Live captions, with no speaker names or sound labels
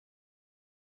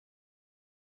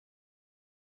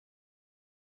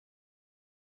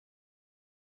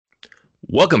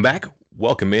Welcome back.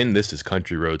 Welcome in. This is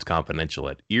Country Roads Confidential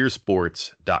at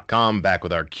earsports.com, back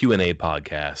with our Q&A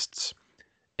podcasts.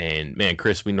 And man,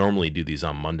 Chris, we normally do these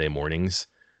on Monday mornings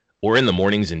or in the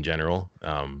mornings in general.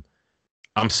 I'm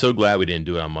so glad we didn't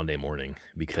do it on Monday morning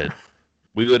because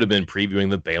we would have been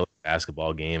previewing the Baylor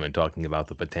basketball game and talking about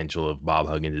the potential of Bob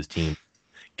Huggins' team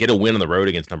get a win on the road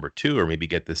against number two or maybe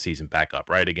get this season back up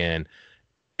right again.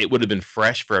 It would have been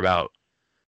fresh for about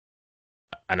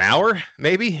an hour,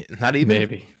 maybe, not even,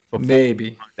 Maybe, before maybe.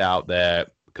 we found out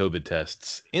that COVID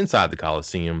tests inside the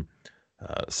Coliseum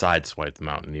sideswipe the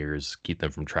Mountaineers, keep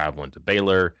them from traveling to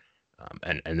Baylor.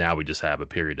 And now we just have a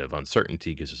period of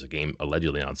uncertainty because there's a game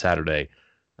allegedly on Saturday.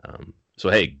 So,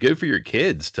 hey, good for your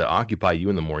kids to occupy you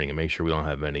in the morning and make sure we don't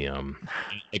have any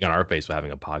egg on our face for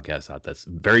having a podcast out that's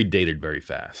very dated very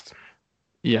fast.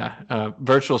 Yeah,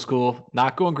 virtual school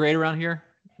not going great around here.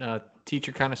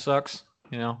 Teacher kind of sucks.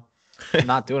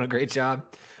 Not doing a great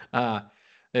job. Uh,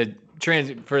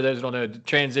 for those who don't know,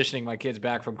 transitioning my kids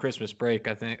back from Christmas break,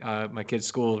 I think my kids'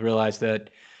 school realized that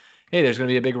hey, there's going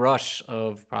to be a big rush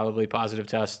of probably positive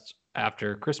tests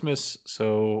after Christmas,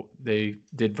 so they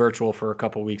did virtual for a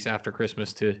couple weeks after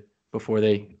Christmas to before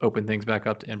they opened things back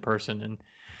up to in person. And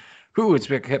it's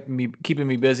keeping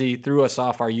me busy, threw us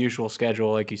off our usual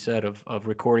schedule, like you said, of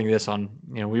recording this on.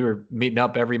 We were meeting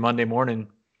up every Monday morning,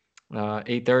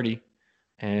 8:30,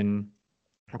 and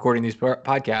recording these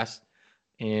podcasts.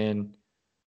 And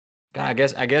God,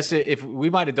 I guess if we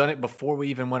might have done it before we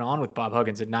even went on with Bob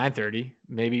Huggins at 9:30,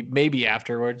 maybe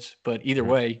afterwards, but either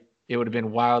way, it would have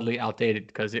been wildly outdated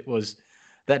because it was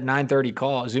that 9:30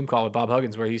 call, Zoom call with Bob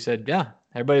Huggins, where he said, "Yeah,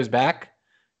 everybody's back,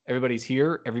 everybody's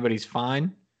here, everybody's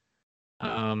fine."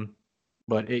 Um,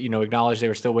 but acknowledged they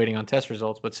were still waiting on test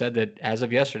results, but said that as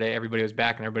of yesterday, everybody was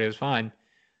back and everybody was fine.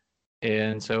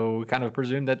 And so we kind of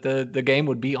presumed that the game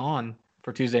would be on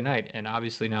for Tuesday night, and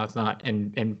obviously now it's not.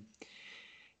 And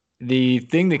the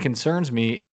thing that concerns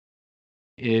me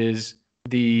is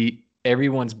the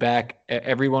everyone's back,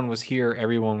 everyone was here,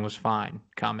 everyone was fine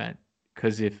comment.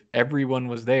 Because if everyone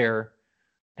was there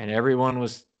and everyone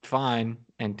was fine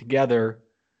and together,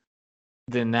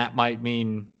 then that might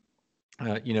mean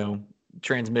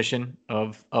transmission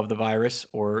of the virus,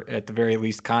 or at the very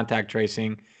least contact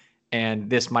tracing, and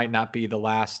this might not be the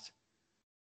last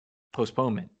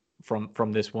postponement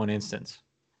from this one instance.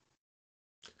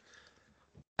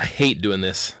 I hate doing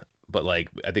this, but like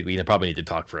I think we probably need to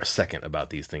talk for a second about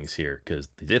these things here because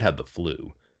they did have the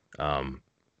flu. Um,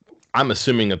 I'm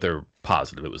assuming that they're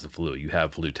positive. It was the flu. You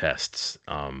have flu tests,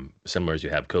 similar as you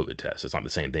have COVID tests. It's not the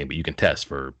same thing, but you can test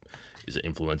for is it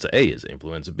influenza A, is it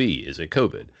influenza B, is it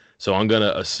COVID? So I'm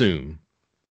gonna assume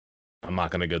I'm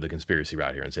not gonna go the conspiracy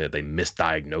route here and say that they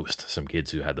misdiagnosed some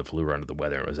kids who had the flu or under the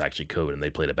weather and it was actually COVID and they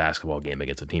played a basketball game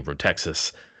against a team from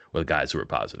Texas with guys who were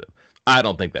positive. I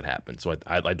don't think that happened, so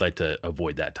I'd like to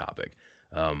avoid that topic.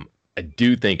 I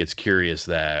do think it's curious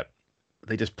that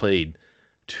they just played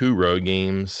two road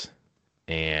games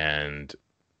and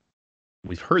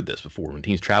we've heard this before when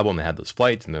teams travel and they have those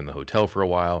flights and they're in the hotel for a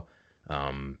while.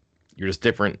 You're just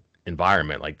different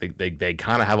environment. Like they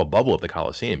kind of have a bubble at the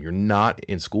Coliseum. You're not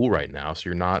in school right now, so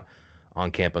you're not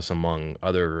on campus among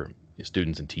other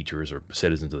students and teachers or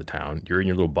citizens of the town. You're in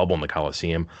your little bubble in the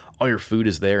Coliseum. All your food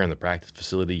is there in the practice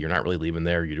facility. You're not really leaving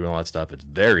there. You're doing all that stuff. It's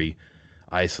very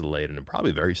isolated and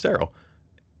probably very sterile.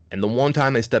 And the one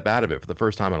time they step out of it for the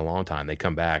first time in a long time, they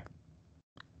come back.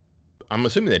 I'm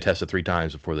assuming they tested three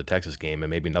times before the Texas game, and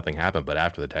maybe nothing happened. But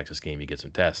after the Texas game, you get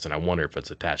some tests, and I wonder if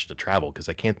it's attached to travel because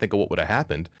I can't think of what would have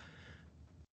happened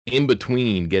in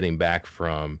between getting back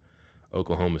from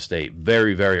Oklahoma State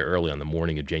very, very early on the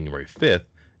morning of January 5th,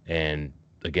 and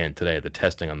again today the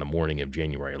testing on the morning of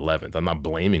January 11th. I'm not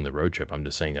blaming the road trip. I'm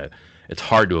just saying that it's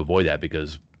hard to avoid that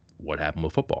because what happened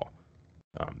with football?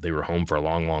 They were home for a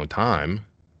long, long time.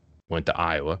 Went to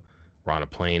Iowa, were on a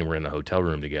plane, were in the hotel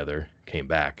room together, came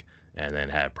back, and then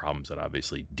had problems that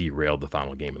obviously derailed the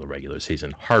final game of the regular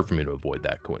season. Hard for me to avoid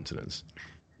that coincidence.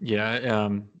 Yeah,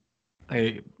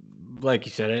 I like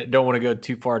you said, I don't want to go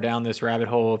too far down this rabbit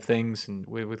hole of things and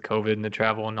with COVID and the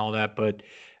travel and all that, but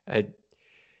I,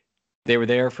 they were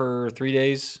there for 3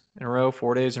 days in a row,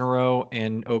 4 days in a row,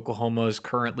 and Oklahoma is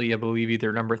currently, I believe,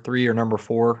 either number 3 or number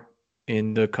 4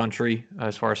 in the country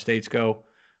as far as states go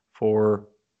for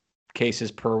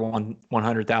cases per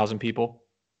 100,000 people.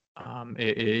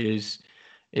 It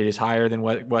is higher than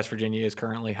what West Virginia is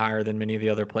currently, higher than many of the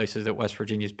other places that West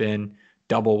Virginia's been,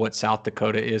 double what South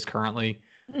Dakota is currently.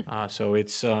 So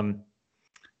it's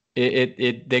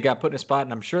they got put in a spot,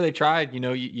 and I'm sure they tried.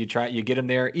 You get them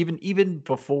there even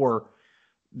before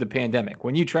the pandemic.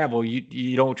 When you travel,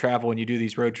 you don't travel and you do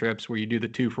these road trips where you do the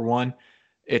 2 for 1.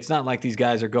 it's not like these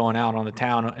guys are going out on the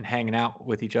town and hanging out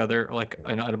with each other like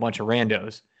a bunch of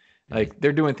randos. Like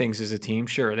they're doing things as a team.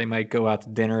 Sure, they might go out to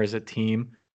dinner as a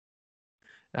team.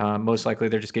 Most likely,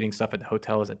 they're just getting stuff at the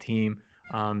hotel as a team.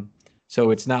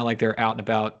 So it's not like they're out and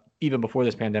about even before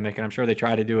this pandemic. And I'm sure they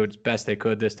try to do it as best they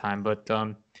could this time. But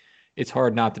it's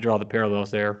hard not to draw the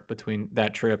parallels there between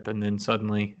that trip and then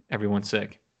suddenly everyone's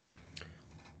sick.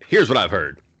 Here's what I've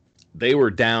heard. They were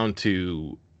down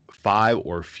to 5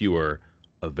 or fewer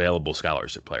available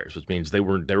scholarship players, which means they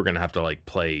were going to have to like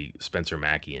play Spencer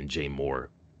Mackey and Jay Moore.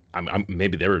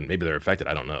 Maybe they're affected.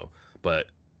 I don't know, but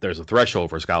there's a threshold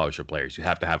for scholarship players. You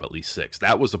have to have at least 6.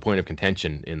 That was the point of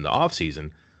contention in the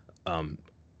offseason.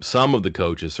 Some of the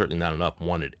coaches, certainly not enough,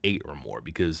 wanted 8 or more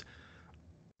because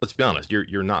let's be honest,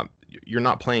 you're not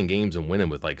playing games and winning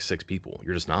with like 6 people.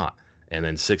 You're just not. And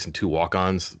then 6 and 2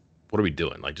 walk-ons. What are we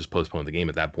doing? Like just postpone the game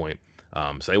at that point.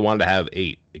 So they wanted to have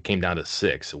 8. It came down to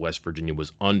 6. West Virginia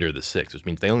was under the 6, which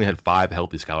means they only had 5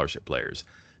 healthy scholarship players.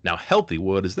 Now, healthy,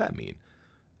 what does that mean?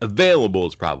 Available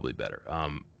is probably better.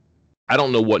 I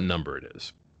don't know what number it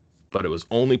is, but it was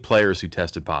only players who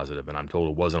tested positive, and I'm told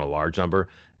it wasn't a large number,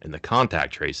 and the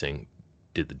contact tracing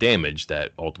did the damage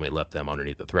that ultimately left them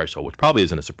underneath the threshold, which probably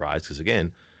isn't a surprise because,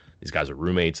 again, these guys are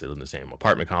roommates. They live in the same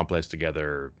apartment complex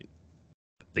together.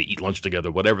 They eat lunch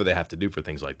together, whatever they have to do for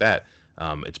things like that.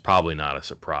 It's probably not a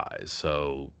surprise.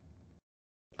 So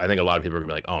I think a lot of people are going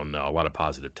to be like, oh, no, a lot of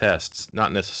positive tests.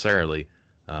 Not necessarily.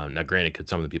 Now, granted, could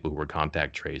some of the people who were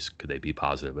contact traced, could they be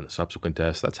positive in a subsequent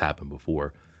test? That's happened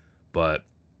before. But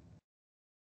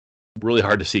really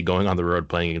hard to see going on the road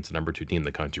playing against the number 2 team in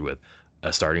the country with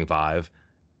a starting 5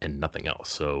 and nothing else.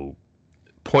 So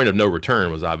point of no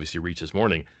return was obviously reached this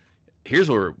morning. Here's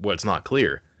what's not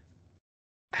clear.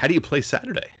 How do you play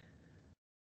Saturday?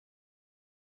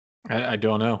 I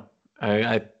don't know.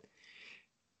 I'm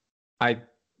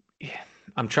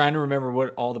trying to remember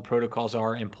what all the protocols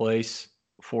are in place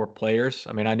for players.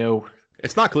 I mean, I know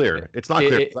it's not clear. It's not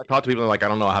clear. I talk to people like, I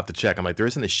don't know. I have to check. I'm like, there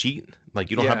isn't a sheet.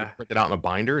 Like you don't have to print it out in a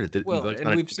binder.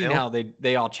 And we've seen how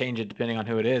they all change it depending on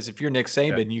who it is. If you're Nick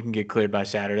Saban, you can get cleared by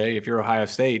Saturday. If you're Ohio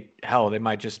State, hell, they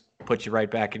might just put you right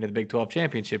back into the Big 12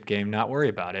 championship game. Not worry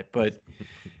about it. But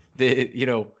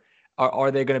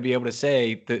are they going to be able to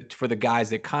say that for the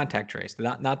guys that contact traced,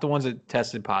 not the ones that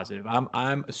tested positive?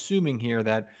 I'm assuming here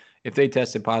that if they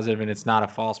tested positive and it's not a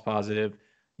false positive,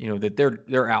 that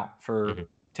they're out for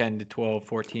 10 to 12,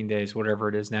 14 days, whatever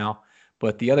it is now.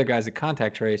 But the other guys that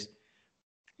contact trace,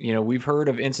 we've heard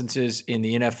of instances in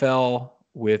the NFL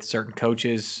with certain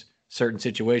coaches, certain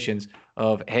situations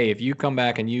of, hey, if you come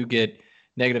back and you get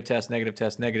negative test,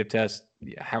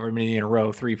 however many in a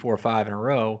row, 3, 4, 5 in a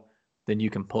row, then you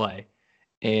can play.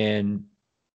 And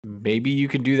maybe you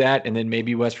can do that. And then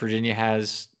maybe West Virginia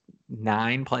has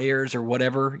 9 players or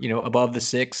whatever, above the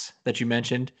 6 that you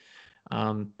mentioned.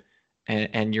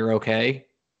 And you're okay.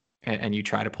 And you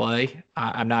try to play.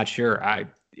 I'm not sure.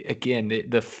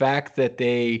 The fact that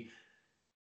they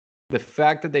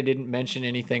didn't mention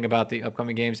anything about the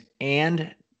upcoming games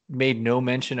and made no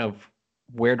mention of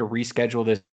where to reschedule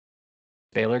this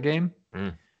Baylor game.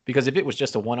 Because if it was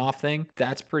just a one-off thing,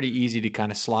 that's pretty easy to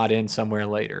kind of slot in somewhere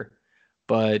later.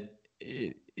 But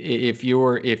if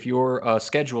you're a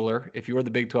scheduler, if you're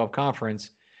the Big 12 Conference,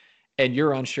 and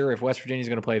you're unsure if West Virginia is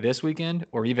going to play this weekend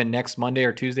or even next Monday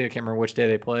or Tuesday, I can't remember which day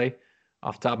they play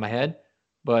off the top of my head,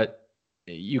 but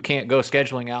you can't go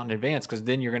scheduling out in advance because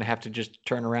then you're going to have to just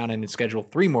turn around and schedule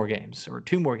 3 more games or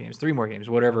 2 more games, 3 more games,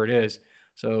 whatever it is.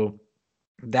 So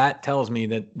that tells me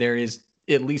that there is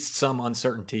at least some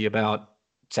uncertainty about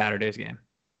Saturday's game.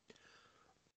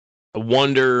 I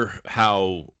wonder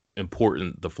how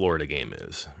important the Florida game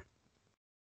is.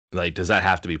 Like, does that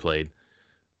have to be played?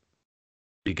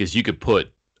 Because you could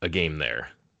put a game there.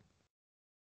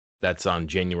 That's on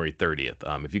January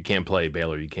 30th. If you can't play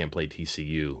Baylor, you can't play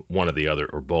TCU, one or the other,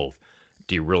 or both.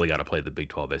 Do you really got to play the Big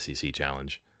 12 SEC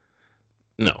Challenge?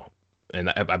 No. And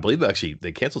I believe actually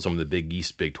they canceled some of the Big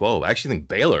East Big 12. I actually think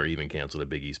Baylor even canceled a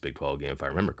Big East Big 12 game, if I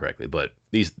remember correctly. But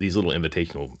these little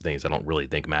invitational things I don't really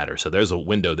think matter. So there's a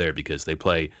window there because they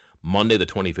play Monday the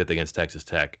 25th against Texas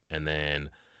Tech, and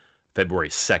then February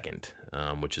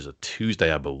 2nd, which is a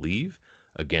Tuesday, I believe,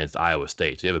 against Iowa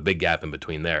State. So you have a big gap in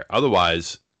between there.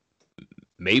 Otherwise,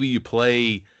 maybe you're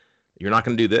not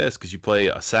going to do this because you play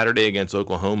a Saturday against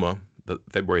Oklahoma,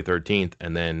 February 13th,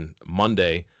 and then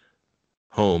Monday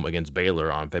home against Baylor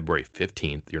on February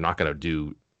 15th. You're not going to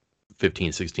do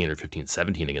 15-16 or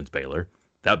 15-17 against Baylor.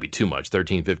 That would be too much.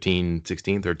 13-15-16,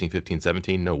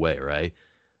 13-15-17, no way, right?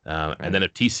 And then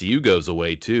if TCU goes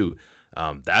away too,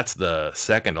 that's the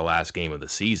second to last game of the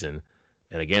season.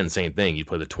 And again, same thing. You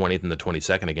play the 20th and the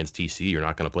 22nd against TCU. You're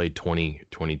not going to play 20,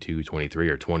 22, 23,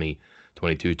 or 20,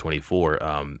 22,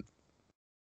 24.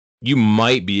 You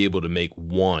might be able to make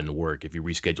one work if you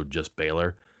reschedule just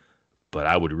Baylor, but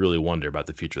I would really wonder about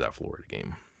the future of that Florida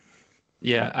game.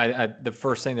 Yeah, I the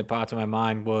first thing that popped in my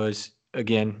mind was,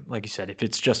 again, like you said, if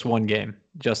it's just one game,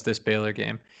 just this Baylor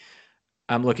game,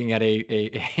 I'm looking at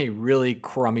a really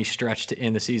crummy stretch to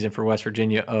end the season for West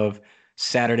Virginia of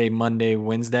Saturday, Monday,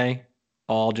 Wednesday,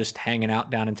 all just hanging out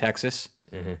down in Texas.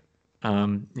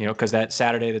 Because that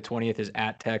Saturday the 20th is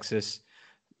at Texas,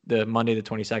 the Monday the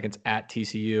 22nd is at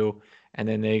TCU, and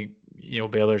then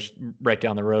Baylor's right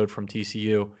down the road from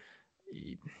TCU.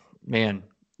 Man,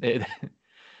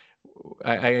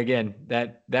 again,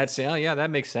 that's yeah, that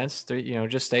makes sense.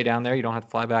 Just stay down there. You don't have to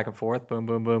fly back and forth. Boom,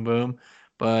 boom, boom, boom.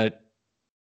 But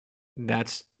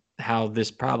that's how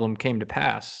this problem came to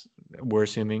pass. We're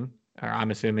assuming, or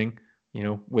I'm assuming,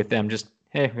 with them just,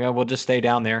 hey, yeah, we'll just stay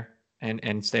down there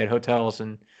and stay at hotels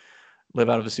and live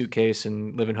out of a suitcase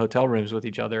and live in hotel rooms with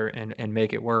each other and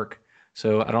make it work.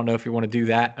 So I don't know if you want to do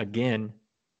that again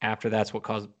after that's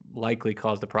what likely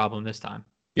caused the problem this time.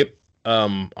 Yep.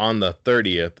 On the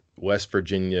 30th, West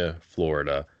Virginia,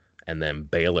 Florida, and then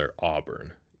Baylor,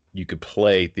 Auburn. You could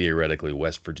play theoretically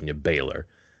West Virginia, Baylor.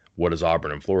 What does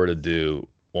Auburn and Florida do?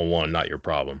 Well, one, not your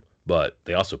problem, but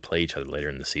they also play each other later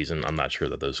in the season. I'm not sure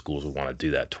that those schools would want to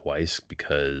do that twice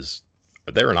because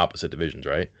they're in opposite divisions,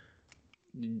 right?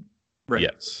 Right.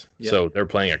 Yes. Yep. So they're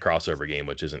playing a crossover game,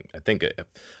 which isn't,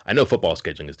 I know football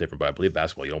scheduling is different, but I believe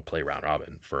basketball, you don't play round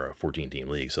robin for a 14-team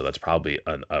league. So that's probably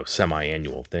a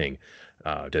semi-annual thing.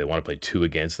 Do they want to play 2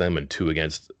 against them and 2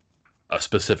 against a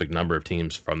specific number of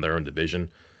teams from their own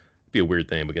division? It'd be a weird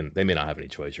thing. But again, they may not have any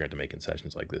choice. You're going to have to make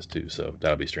concessions like this too. So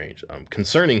that'll be strange.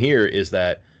 Concerning here is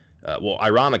that,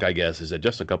 ironic, I guess, is that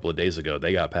just a couple of days ago,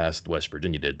 they got past, West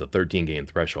Virginia did, the 13-game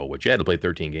threshold, which you had to play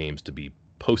 13 games to be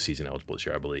postseason eligible this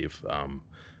year, I believe. I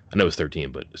know it's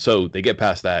 13, but so they get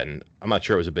past that, and I'm not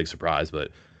sure it was a big surprise, but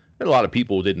a lot of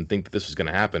people didn't think that this was going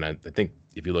to happen. I think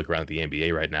if you look around at the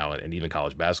NBA right now and even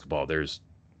college basketball, there's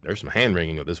some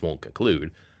hand-wringing that this won't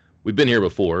conclude. We've been here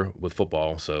before with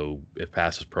football, so if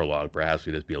past is prologue, perhaps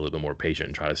we just be a little bit more patient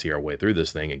and try to see our way through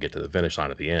this thing and get to the finish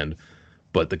line at the end.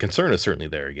 But the concern is certainly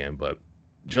there again. But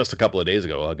just a couple of days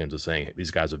ago, Huggins was saying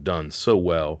these guys have done so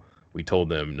well. We told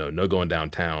them, no going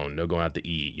downtown, no going out to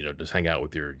eat, just hang out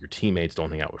with your teammates,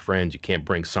 don't hang out with friends. You can't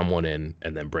bring someone in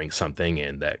and then bring something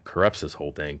in that corrupts this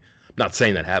whole thing. I'm not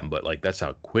saying that happened, but like that's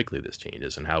how quickly this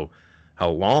changes and how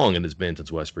long it has been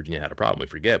since West Virginia had a problem. We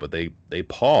forget, but they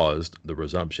paused the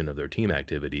resumption of their team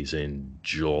activities in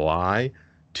July,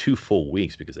 2 full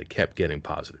weeks because they kept getting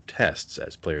positive tests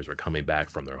as players were coming back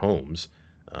from their homes.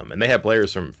 And they had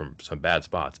players from some bad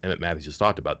spots. Emmett Matthews just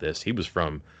talked about this. He was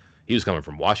coming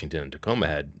from Washington, and Tacoma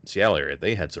had Seattle area.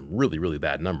 They had some really, really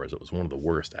bad numbers. It was one of the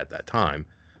worst at that time.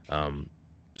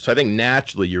 So I think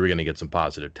naturally you were going to get some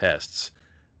positive tests.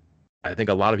 I think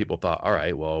a lot of people thought, all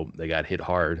right, well, they got hit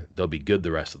hard. They'll be good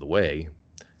the rest of the way.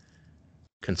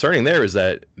 Concerning there is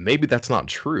that maybe that's not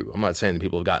true. I'm not saying that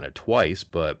people have gotten it twice,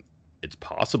 but it's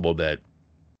possible that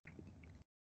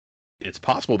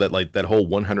like that whole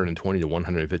 120 to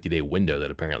 150 day window that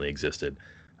apparently existed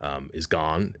is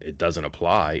gone. It doesn't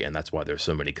apply, and that's why there's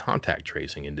so many contact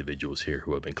tracing individuals here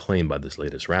who have been claimed by this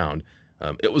latest round.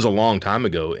 It was a long time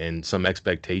ago, and some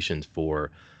expectations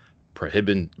for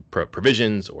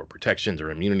provisions or protections or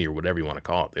immunity or whatever you want to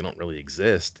call it, they don't really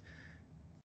exist.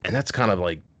 And that's kind of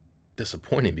like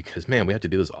disappointing because, man, we have to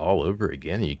do this all over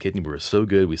again. Are you kidding me? We were so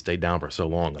good. We stayed down for so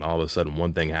long, and all of a sudden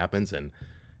one thing happens, and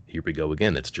here we go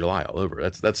again. It's July all over.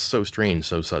 That's so strange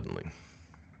so suddenly.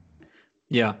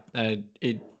 Yeah,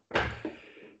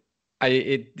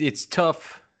 it's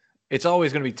tough. It's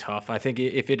always going to be tough. I think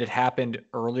if it had happened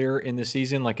earlier in the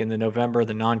season, like in the November,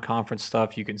 the non-conference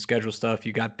stuff, you can schedule stuff.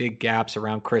 You got big gaps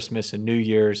around Christmas and New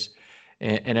Year's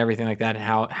and everything like that. And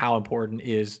how important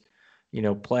is,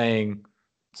 playing,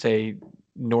 say,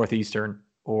 Northeastern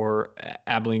or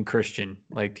Abilene Christian,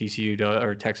 like TCU does,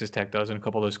 or Texas Tech does, and a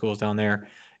couple of those schools down there.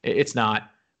 It's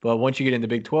not. But once you get into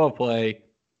Big 12 play,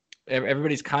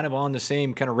 everybody's kind of on the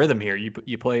same kind of rhythm here.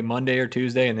 You play Monday or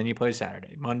Tuesday, and then you play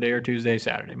Saturday. Monday or Tuesday,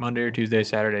 Saturday. Monday or Tuesday,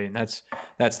 Saturday, and that's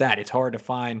that. It's hard to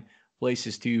find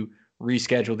places to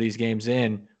reschedule these games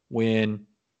in when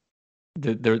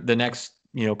the next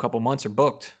couple months are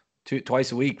booked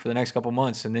twice a week for the next couple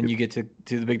months, and then you get to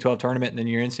the Big 12 tournament and then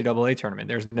your NCAA tournament.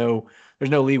 There's no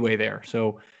leeway there.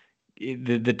 So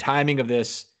the timing of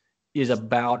this is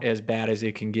about as bad as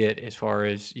it can get as far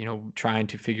as, trying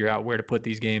to figure out where to put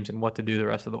these games and what to do the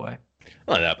rest of the way.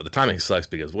 Not that, but the timing sucks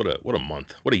because what a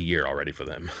month, what a year already for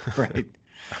them. Right.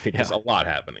 I mean, there's a lot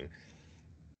happening.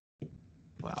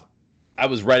 Wow. I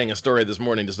was writing a story this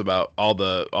morning just about all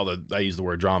the I use the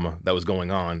word drama that was going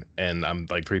on, and I'm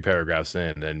like 3 paragraphs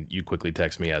in, and you quickly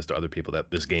text me as to other people that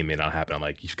this game may not happen. I'm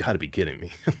like, you've got to be kidding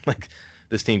me! Like,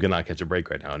 this team cannot catch a break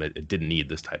right now, and it didn't need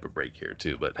this type of break here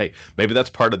too. But hey, maybe that's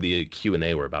part of the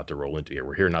Q&A we're about to roll into here.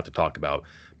 We're here not to talk about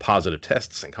positive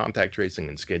tests and contact tracing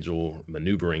and schedule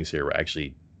maneuverings here. We're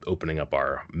actually opening up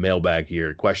our mailbag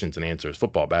here, questions and answers,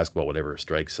 football, basketball, whatever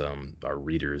strikes our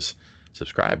readers,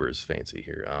 subscribers fancy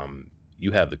here.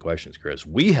 You have the questions, Chris.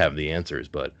 We have the answers,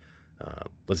 but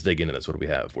let's dig into this. What do we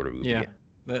have? Where do we begin?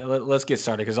 Let's get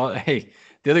started. Because hey,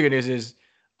 the other good news is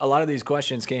a lot of these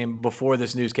questions came before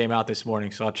this news came out this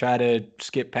morning. So I'll try to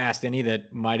skip past any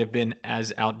that might have been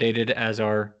as outdated as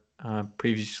our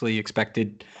previously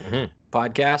expected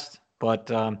podcast.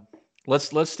 But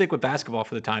let's stick with basketball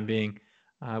for the time being.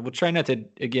 We'll try not to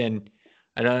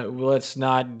let's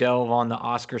not delve on the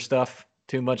Oscar stuff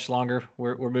too much longer.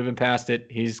 We're moving past it.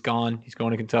 He's gone. He's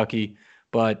going to Kentucky.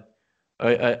 But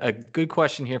a good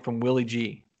question here from Willie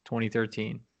G,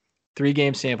 2013.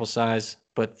 3-game sample size,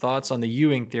 but thoughts on the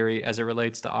Ewing theory as it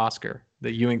relates to Oscar.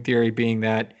 The Ewing theory being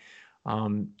that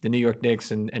the New York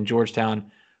Knicks and Georgetown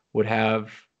would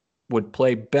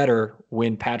play better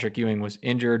when Patrick Ewing was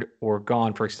injured or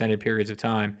gone for extended periods of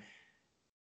time.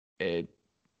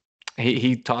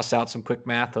 He tossed out some quick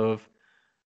math of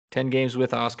 10 games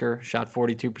with Oscar, shot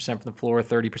 42% from the floor,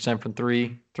 30% from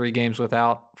three. 3 games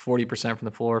without, 40% from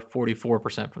the floor,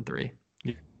 44% from three.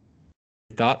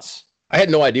 Thoughts? I had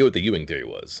no idea what the Ewing theory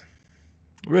was.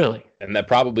 Really? And that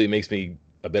probably makes me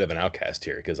a bit of an outcast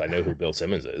here because I know who Bill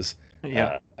Simmons is.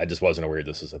 Yeah. I just wasn't aware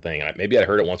this was a thing. Maybe I'd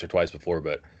heard it once or twice before,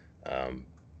 but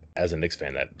as a Knicks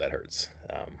fan, that hurts.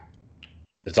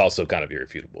 It's also kind of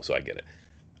irrefutable, so I get it.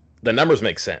 The numbers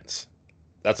make sense.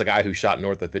 That's a guy who shot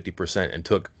north of 50% and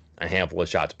took a handful of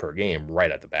shots per game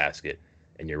right at the basket,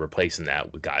 and you're replacing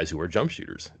that with guys who are jump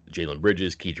shooters, Jalen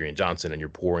Bridges, Kedrian Johnson, and you're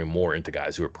pouring more into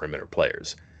guys who are perimeter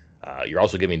players. You're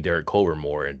also giving Derek Culver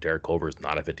more, and Derek Culver is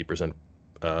not a 50%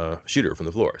 shooter from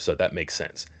the floor, so that makes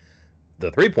sense.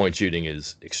 The three-point shooting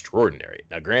is extraordinary.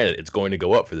 Now, granted, it's going to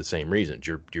go up for the same reasons.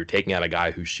 You're taking out a guy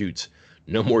who shoots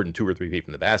no more than 2 or 3 feet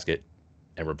from the basket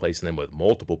and replacing them with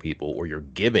multiple people, or you're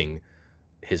giving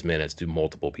his minutes to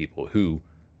multiple people who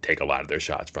take a lot of their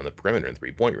shots from the perimeter and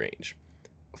three-point range.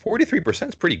 43%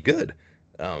 is pretty good.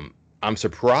 I'm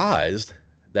surprised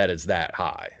that it's that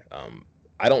high.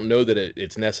 I don't know that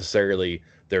it's necessarily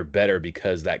they're better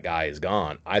because that guy is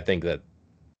gone. I think that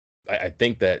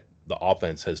the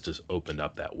offense has just opened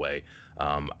up that way.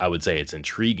 I would say it's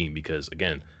intriguing because,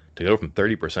 again, to go from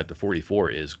 30% to 44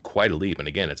 is quite a leap. And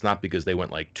again, it's not because they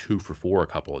went like 2 for 4 a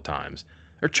couple of times.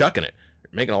 They're chucking it.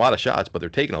 They're making a lot of shots, but they're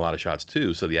taking a lot of shots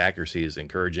too. So the accuracy is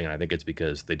encouraging. And I think it's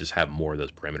because they just have more of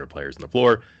those perimeter players on the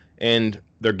floor, and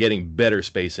they're getting better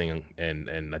spacing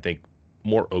and I think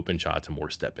more open shots and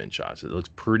more step-in shots. It looks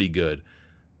pretty good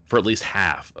for at least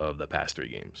half of the past 3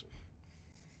 games.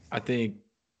 I think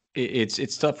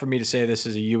it's tough for me to say this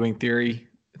is a Ewing theory.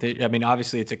 I mean,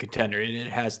 obviously it's a contender. It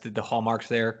has the hallmarks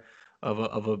there of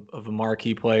a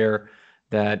marquee player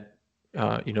that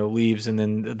leaves, and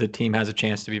then the team has a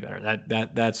chance to be better.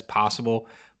 That's possible,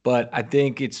 but I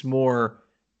think it's more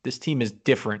this team is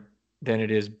different than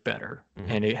it is better,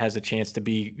 and it has a chance to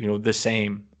be the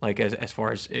same, like as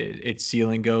far as its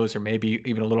ceiling goes, or maybe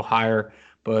even a little higher.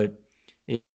 But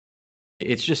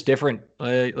it's just different.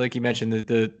 Like you mentioned,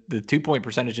 the 2-point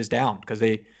percentage is down because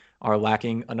they are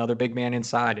lacking another big man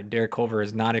inside, and Derek Culver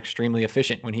is not extremely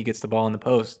efficient when he gets the ball in the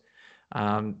post.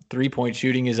 3-point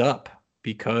shooting is up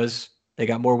because they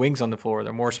got more wings on the floor.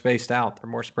 They're more spaced out. They're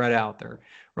more spread out. They're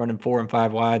running 4 and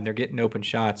 5 wide, and they're getting open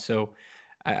shots. So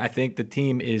I think the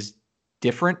team is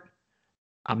different.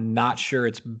 I'm not sure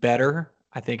it's better.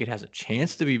 I think it has a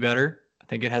chance to be better. I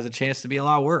think it has a chance to be a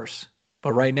lot worse.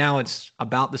 But right now it's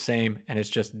about the same, and it's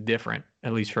just different,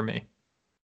 at least for me.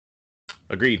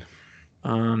 Agreed.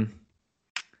 Well,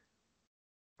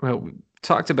 we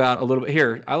talked about a little bit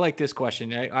here. I like this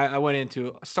question. I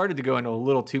started to go into a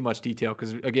little too much detail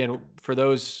because, again, for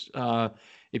those,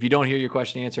 if you don't hear your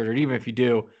question answered, or even if you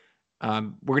do,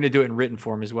 we're going to do it in written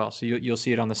form as well. So you'll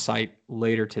see it on the site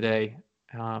later today.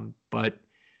 But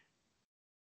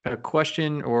a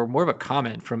question, or more of a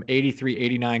comment from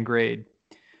 8389 grade.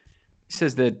 He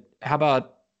says that, how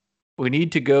about we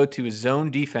need to go to a zone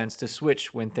defense to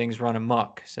switch when things run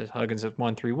amok. Says Huggins at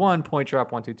 1-3-1, point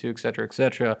drop 1-2-2, et cetera, et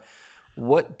cetera.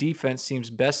 What defense seems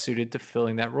best suited to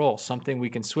filling that role? Something we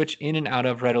can switch in and out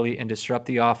of readily and disrupt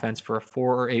the offense for a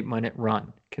 4 or 8 minute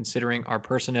run, considering our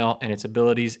personnel and its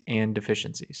abilities and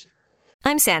deficiencies.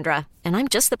 I'm Sandra, and I'm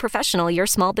just the professional your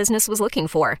small business was looking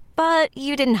for. But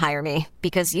you didn't hire me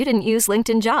because you didn't use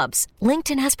LinkedIn Jobs.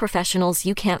 LinkedIn has professionals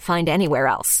you can't find anywhere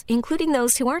else, including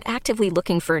those who aren't actively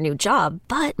looking for a new job,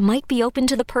 but might be open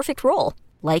to the perfect role,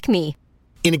 like me.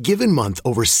 In a given month,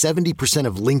 over 70%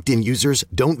 of LinkedIn users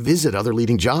don't visit other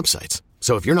leading job sites.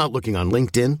 So if you're not looking on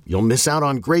LinkedIn, you'll miss out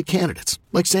on great candidates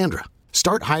like Sandra.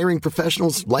 Start hiring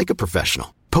professionals like a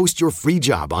professional. Post your free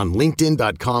job on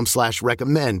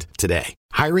linkedin.com/recommend today.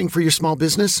 Hiring for your small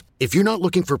business? If you're not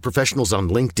looking for professionals on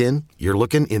LinkedIn, you're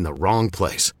looking in the wrong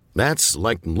place. That's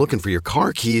like looking for your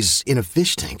car keys in a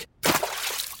fish tank.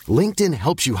 LinkedIn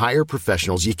helps you hire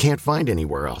professionals you can't find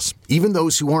anywhere else, even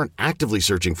those who aren't actively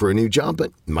searching for a new job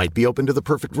but might be open to the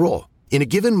perfect role. In a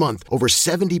given month, over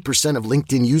 70% of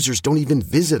LinkedIn users don't even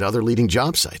visit other leading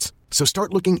job sites. So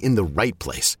start looking in the right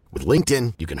place. With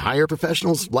LinkedIn, you can hire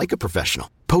professionals like a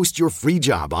professional. Post your free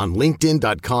job on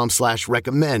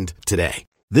linkedin.com/recommend today.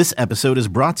 This episode is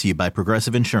brought to you by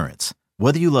Progressive Insurance.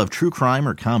 Whether you love true crime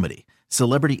or comedy,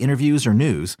 celebrity interviews or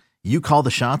news, you call the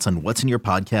shots on what's in your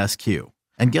podcast queue.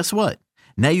 And guess what?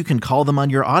 Now you can call them on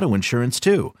your auto insurance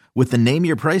too with the Name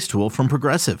Your Price tool from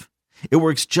Progressive. It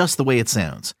works just the way it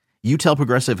sounds. You tell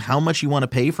Progressive how much you want to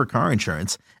pay for car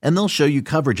insurance, and they'll show you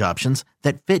coverage options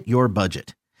that fit your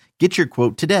budget. Get your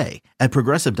quote today at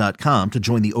Progressive.com to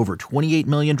join the over 28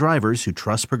 million drivers who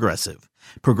trust Progressive.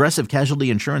 Progressive Casualty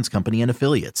Insurance Company and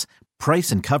Affiliates.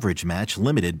 Price and coverage match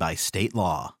limited by state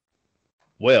law.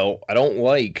 Well, I don't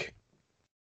like...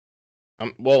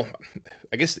 well,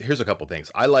 I guess here's a couple things.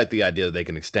 I like the idea that they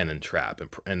can extend and trap.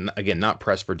 And again, not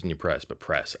press Virginia press, but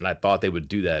press. And I thought they would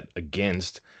do that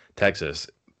against Texas,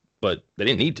 but they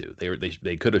didn't need to.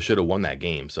 They could have, should have won that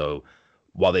game. So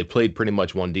while they played pretty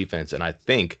much one defense, and I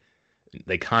think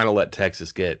they kind of let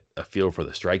Texas get a feel for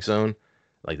the strike zone.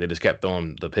 Like they just kept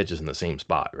throwing the pitches in the same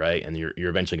spot, right? And you're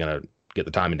eventually going to get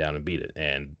the timing down and beat it.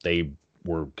 And they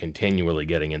were continually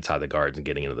getting inside the guards and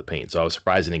getting into the paint. So I was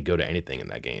surprised they didn't go to anything in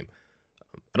that game.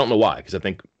 I don't know why, because I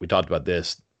think we talked about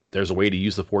this. There's a way to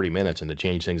use the 40 minutes and to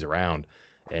change things around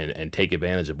and take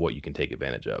advantage of what you can take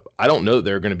advantage of. I don't know that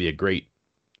they're going to be a great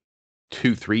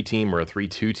 2-3 team or a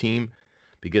 3-2 team,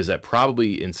 because that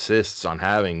probably insists on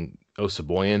having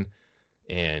Osabuoyen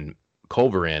and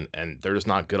Culver in, and they're just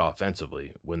not good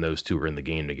offensively when those two are in the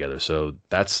game together. So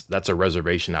that's a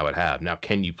reservation I would have. Now,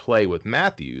 can you play with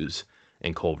Matthews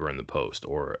and Culver in the post,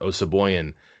 or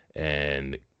Osabuoyen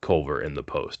and Culver in the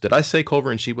post? Did I say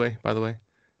Culver and Shibwe, by the way?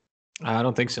 I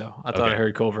don't think so. I thought I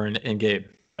heard Culver and Gabe.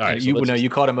 All right, you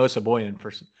called him Osabuoyen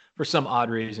for some odd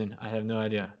reason. I have no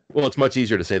idea. Well, it's much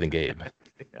easier to say than Gabe.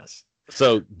 Yes.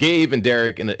 So Gabe and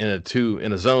Derek in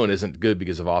a zone isn't good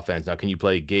because of offense. Now, can you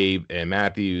play Gabe and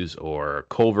Matthews or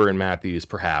Culver and Matthews?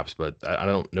 Perhaps, but I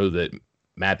don't know that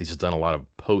Matthews has done a lot of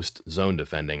post zone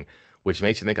defending, which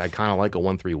makes you think I kind of like a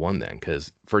 1-3-1 then,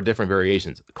 because for different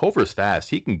variations, Culver's fast.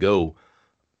 He can go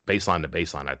baseline to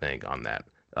baseline, I think, on that.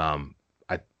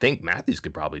 I think Matthews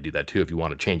could probably do that too if you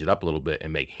want to change it up a little bit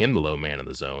and make him the low man in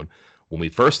the zone. When we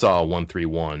first saw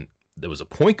 1-3-1, there was a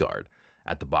point guard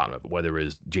at the bottom of it, whether it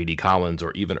was J.D. Collins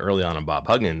or even early on in Bob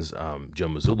Huggins, Joe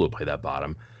Mazzulla played that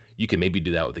bottom. You can maybe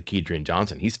do that with the Kedrian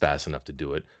Johnson. He's fast enough to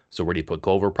do it. So where do you put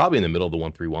Culver? Probably in the middle of the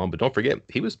 1-3-1, but don't forget,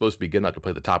 he was supposed to be good enough to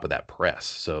play the top of that press.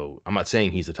 So I'm not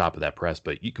saying he's the top of that press,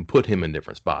 but you can put him in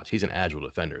different spots. He's an agile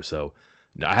defender. So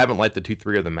no, I haven't liked the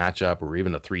 2-3 of the matchup, or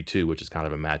even the 3-2, which is kind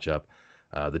of a matchup.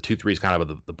 The 2-3 is kind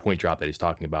of the point drop that he's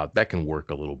talking about. That can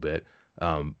work a little bit.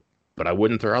 But I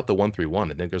wouldn't throw out the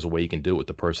 1-3-1. I think there's a way you can do it with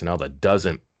the personnel that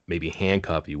doesn't maybe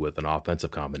handcuff you with an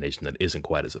offensive combination that isn't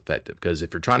quite as effective. Because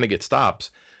if you're trying to get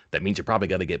stops, that means you're probably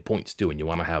got to get points too, and you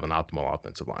want to have an optimal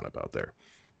offensive lineup out there.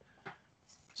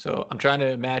 So I'm trying to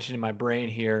imagine in my brain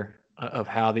here of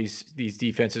how these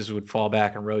defenses would fall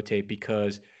back and rotate,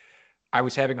 because I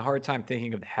was having a hard time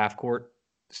thinking of the half court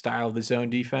style of the zone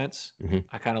defense. Mm-hmm.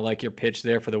 I kind of like your pitch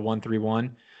there for the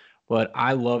 1-3-1, but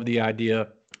I love the idea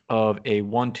of a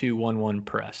 1-2-1-1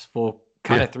 press, full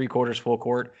kind of 3/4 full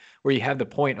court, where you have the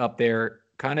point up there,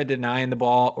 kind of denying the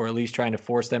ball, or at least trying to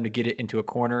force them to get it into a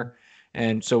corner.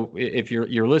 And so if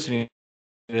you're listening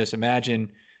to this,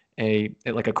 imagine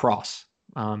like a cross,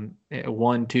 a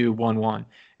 1-2-1-1,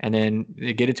 and then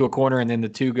they get it to a corner, and then the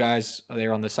two guys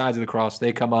there on the sides of the cross,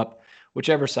 they come up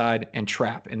whichever side and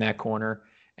trap in that corner,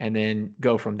 and then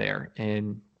go from there.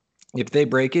 And if they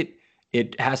break it,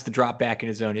 it has to drop back in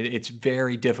a zone. It's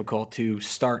very difficult to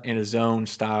start in a zone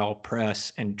style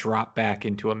press and drop back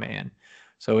into a man.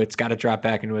 So it's got to drop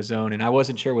back into a zone. And I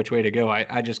wasn't sure which way to go.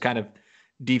 I just kind of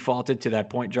defaulted to that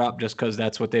point drop just because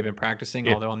that's what they've been practicing,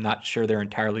 although I'm not sure they're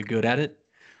entirely good at it.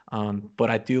 But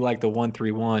I do like the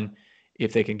 1-3-1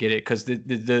 if they can get it, because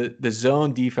the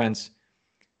zone defense,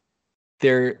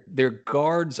 their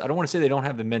guards, I don't want to say they don't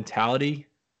have the mentality,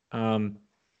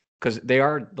 because they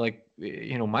are like,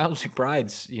 Miles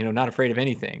McBride's, not afraid of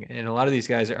anything. And a lot of these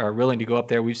guys are willing to go up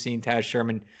there. We've seen Taz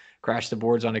Sherman crash the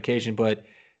boards on occasion, but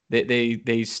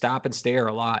they stop and stare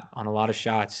a lot on a lot of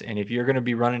shots. And if you're going to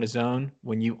be running a zone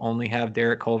when you only have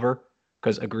Derek Culver,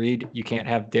 because agreed, you can't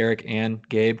have Derek and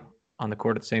Gabe on the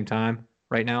court at the same time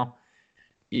right now.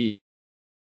 You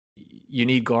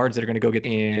need guards that are going to go get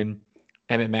in.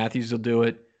 Emmett Matthews will do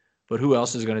it, but who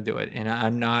else is going to do it? And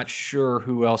I'm not sure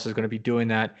who else is going to be doing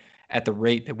that at the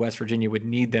rate that West Virginia would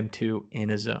need them to in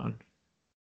a zone.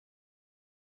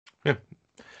 Yeah.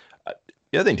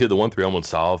 The other thing too, the 1-3-1 would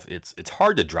solve. It's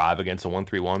hard to drive against a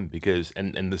 1-3-1 because,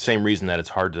 and the same reason that it's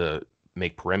hard to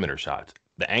make perimeter shots.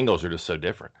 The angles are just so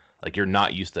different. Like, you're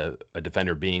not used to a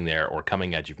defender being there or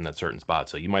coming at you from that certain spot.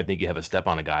 So you might think you have a step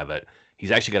on a guy that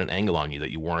he's actually got an angle on you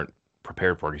that you weren't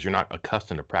prepared for because you're not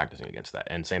accustomed to practicing against that.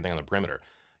 And same thing on the perimeter.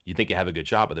 You think you have a good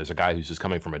shot, but there's a guy who's just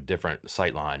coming from a different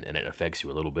sight line and it affects you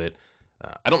a little bit.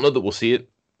 I don't know that we'll see it.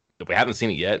 If we haven't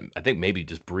seen it yet, I think maybe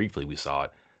just briefly we saw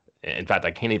it. In fact,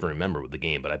 I can't even remember with the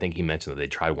game, but I think he mentioned that they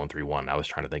tried 1-3-1. I was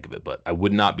trying to think of it, but I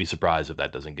would not be surprised if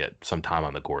that doesn't get some time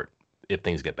on the court if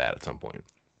things get bad at some point.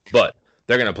 But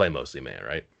they're going to play mostly man,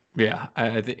 right? Yeah,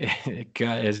 I think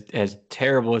as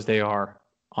terrible as they are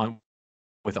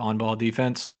with on-ball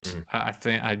defense, I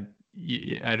think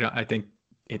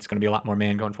it's going to be a lot more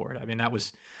man going forward. I mean, that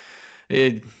was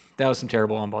some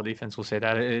terrible on-ball defense. We'll say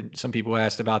that. Some people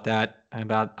asked about that,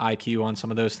 about IQ on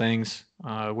some of those things.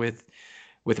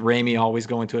 With Ramey always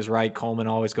going to his right, Coleman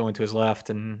always going to his left,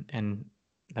 and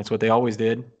that's what they always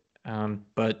did.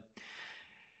 But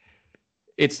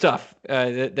it's tough.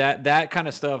 That kind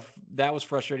of stuff, that was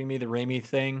frustrating me. The Ramey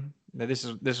thing. This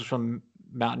is from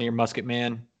Mountaineer Musket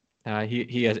Man.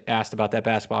 He has asked about that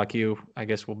basketball IQ. I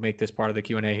guess we'll make this part of the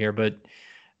Q&A here, but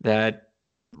that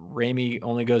Ramey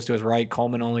only goes to his right,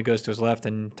 Coleman only goes to his left,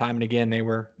 and time and again they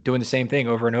were doing the same thing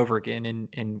over and over again,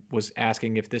 and was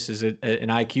asking if this is an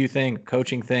IQ thing,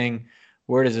 coaching thing,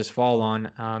 where does this fall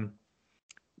on?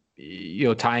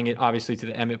 Tying it obviously to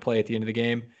the Emmett play at the end of the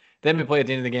game. The Emmett play at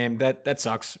the end of the game, that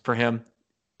sucks for him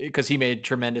because he made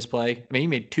tremendous play. I mean, he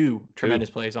made two tremendous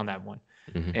plays on that one,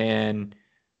 and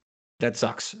that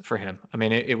sucks for him. I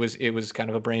mean, it was kind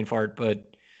of a brain fart, but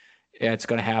yeah, it's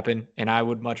going to happen. And I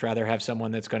would much rather have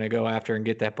someone that's going to go after and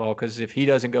get that ball, because if he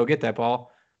doesn't go get that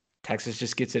ball, Texas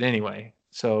just gets it anyway.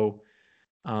 So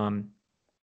I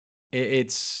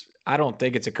don't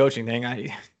think it's a coaching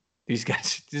thing. These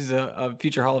guys, this is a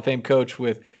future Hall of Fame coach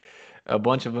with a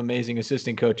bunch of amazing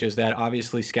assistant coaches that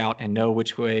obviously scout and know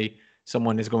which way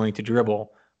someone is going to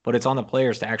dribble, but it's on the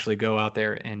players to actually go out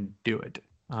there and do it.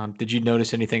 Did you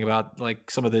notice anything about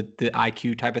like some of the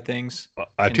IQ type of things?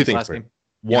 I have two things.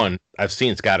 One, I've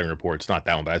seen scouting reports, not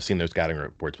that one, but I've seen those scouting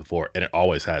reports before, and it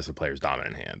always has the player's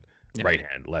dominant hand. Yeah. Right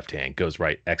hand, left hand, goes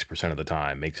right X% of the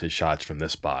time, makes his shots from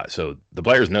this spot. So the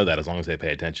players know that as long as they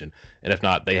pay attention. And if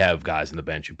not, they have guys in the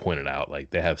bench who point it out.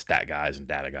 Like, they have stat guys and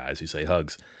data guys who say,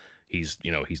 Hugs, he's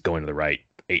going to the right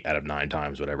 8 out of 9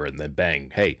 times, whatever. And then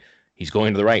bang, hey, he's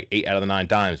going to the right 8 out of the 9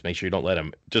 times. Make sure you don't let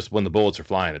him. Just when the bullets are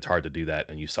flying, it's hard to do that.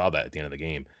 And you saw that at the end of the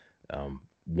game.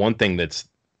 One thing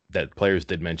that players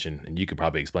did mention, and you could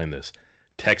probably explain this,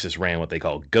 Texas ran what they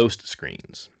call ghost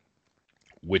screens,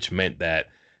 which meant that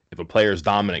if a player is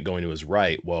dominant going to his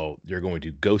right, well, you're going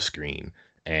to ghost screen,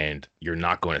 and you're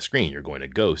not going to screen. You're going to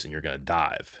ghost, and you're going to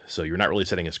dive. So you're not really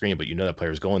setting a screen, but you know that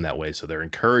player's going that way. So they're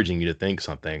encouraging you to think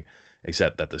something,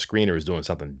 except that the screener is doing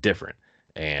something different.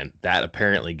 And that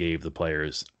apparently gave the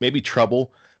players maybe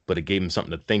trouble, but it gave them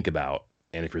something to think about.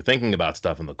 And if you're thinking about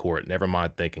stuff in the court, never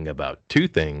mind thinking about two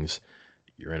things,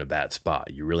 you're in a bad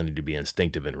spot. You really need to be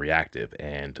instinctive and reactive.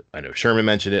 And I know Sherman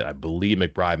mentioned it. I believe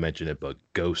McBride mentioned it, but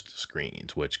ghost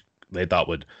screens, which they thought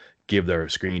would give their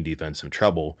screen defense some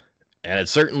trouble. And it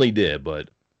certainly did. But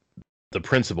the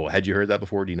principle, had you heard that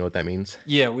before? Do you know what that means?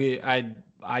 Yeah,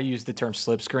 I use the term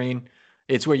slip screen.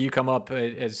 It's where you come up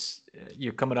as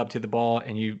you're coming up to the ball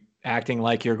and you acting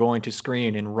like you're going to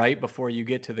screen. And right before you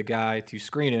get to the guy to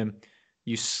screen him,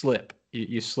 you slip.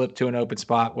 You slip to an open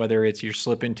spot, whether it's you're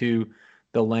slipping to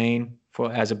the lane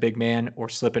as a big man, or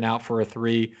slipping out for a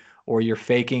three, or you're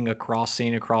faking a cross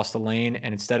scene across the lane,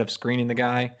 and instead of screening the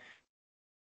guy,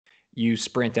 you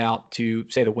sprint out to,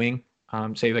 say, the wing.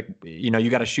 Say, like, you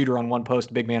got a shooter on one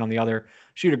post, big man on the other.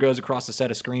 Shooter goes across the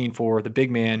set of screen for the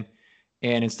big man,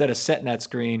 and instead of setting that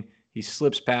screen, he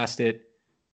slips past it,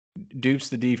 dupes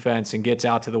the defense, and gets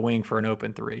out to the wing for an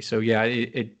open three. So yeah,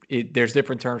 there's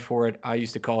different terms for it. I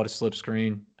used to call it a slip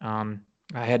screen.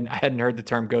 I hadn't heard the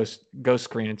term ghost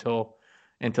screen until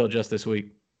until just this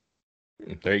week.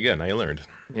 There you go. Now you learned.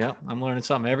 Yeah, I'm learning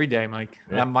something every day, Mike.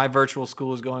 Yeah. My virtual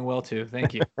school is going well too.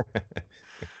 Thank you.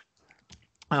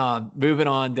 Moving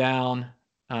on down.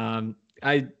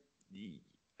 Hey,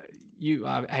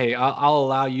 I'll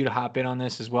allow you to hop in on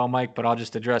this as well, Mike, but I'll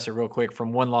just address it real quick.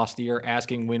 From One Lost Year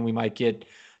asking when we might get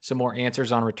some more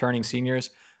answers on returning seniors.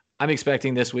 I'm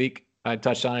expecting this week. I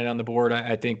touched on it on the board.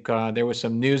 I think there was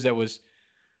some news that was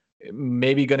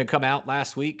maybe going to come out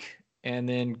last week, and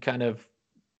then kind of,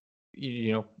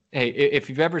 hey, if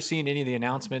you've ever seen any of the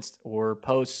announcements or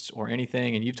posts or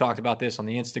anything, and you've talked about this on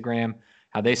the Instagram,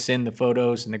 how they send the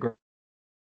photos and the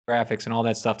graphics and all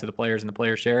that stuff to the players and the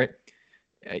players share it.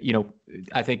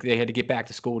 I think they had to get back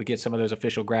to school to get some of those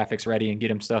official graphics ready and get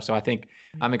them stuff. So I think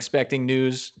I'm expecting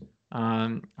news.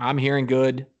 I'm hearing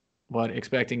good, but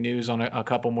expecting news on a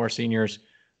couple more seniors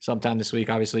sometime this week.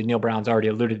 Obviously, Neal Brown's already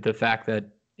alluded to the fact that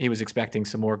he was expecting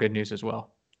some more good news as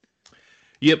well.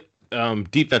 Yep.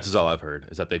 Defense is all I've heard,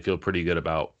 is that they feel pretty good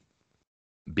about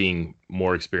being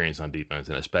more experienced on defense,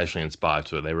 and especially in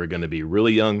spots where they were going to be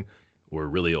really young or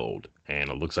really old. And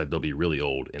it looks like they'll be really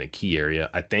old in a key area.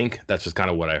 I think that's just kind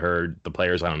of what I heard. The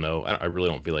players, I don't know. I really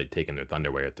don't feel like taking their thunder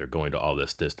away if they're going to all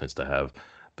this distance to have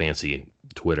fancy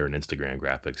Twitter and Instagram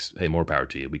graphics. Hey, more power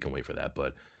to you. We can wait for that.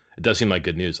 But it does seem like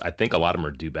good news. I think a lot of them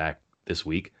are due back this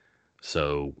week.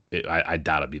 So I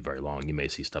doubt it'll be very long. You may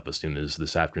see stuff as soon as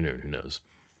this afternoon. Who knows?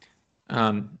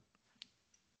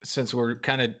 Since we're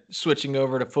kind of switching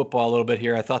over to football a little bit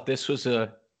here, I thought this was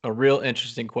a real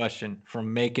interesting question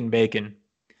from Macon Bacon.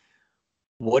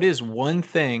 What is one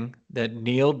thing that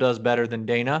Neal does better than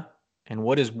Dana? And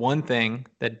what is one thing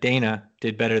that Dana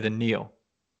did better than Neal?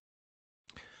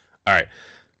 All right.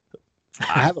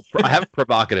 I have a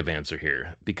provocative answer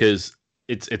here, because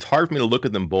it's hard for me to look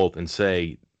at them both and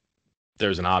say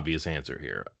there's an obvious answer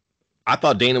here. I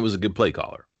thought Dana was a good play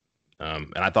caller.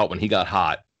 And I thought when he got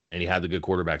hot and he had the good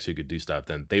quarterbacks who could do stuff,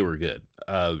 then they were good.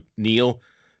 Neal,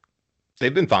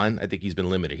 they've been fine. I think he's been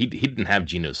limited. He didn't have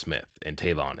Geno Smith and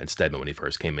Tavon and Stedman when he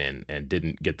first came in, and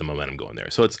didn't get the momentum going there.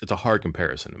 So it's a hard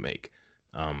comparison to make.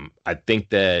 I think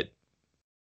that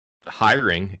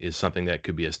hiring is something that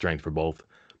could be a strength for both,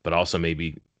 but also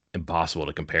maybe impossible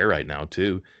to compare right now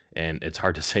too. And it's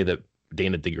hard to say that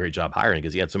Dana did a great job hiring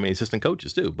because he had so many assistant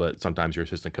coaches too. But sometimes your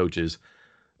assistant coaches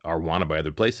are wanted by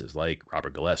other places, like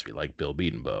Robert Gillespie, like Bill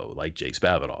Beatonbow, like Jake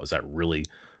Spavital. Is that really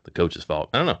the coach's fault?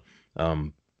 I don't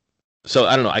know. So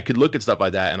I don't know. I could look at stuff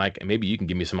like that, and maybe you can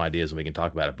give me some ideas and we can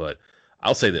talk about it. But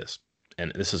I'll say this,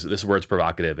 and this is where it's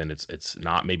provocative, and it's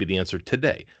not maybe the answer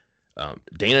today.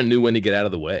 Dana knew when to get out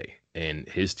of the way, and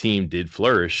his team did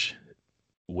flourish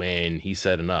when he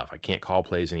said enough. I can't call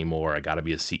plays anymore. I got to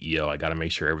be a CEO. I got to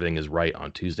make sure everything is right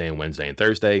on Tuesday and Wednesday and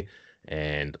Thursday.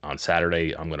 And on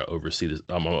Saturday, I'm going to oversee this.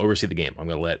 I'm going to oversee the game. I'm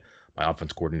going to let my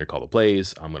offense coordinator call the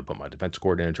plays. I'm going to put my defense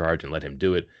coordinator in charge and let him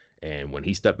do it. And when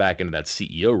he stepped back into that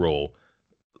CEO role,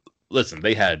 listen,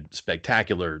 they had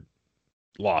spectacular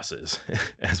losses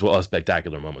as well as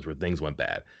spectacular moments where things went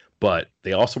bad. But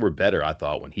they also were better, I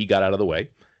thought, when he got out of the way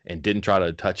and didn't try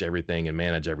to touch everything and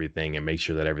manage everything and make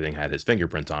sure that everything had his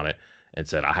fingerprints on it, and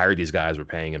said, I hired these guys, we're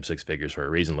paying him six figures for a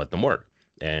reason, let them work.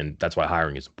 And that's why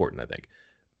hiring is important, I think.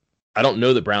 I don't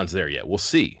know that Brown's there yet. We'll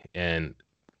see. And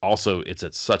also, it's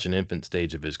at such an infant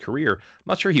stage of his career. I'm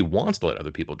not sure he wants to let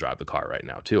other people drive the car right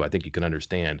now, too. I think you can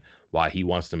understand why he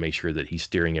wants to make sure that he's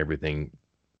steering everything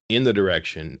in the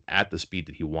direction at the speed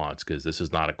that he wants, because this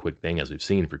is not a quick thing, as we've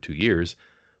seen for 2 years.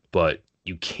 But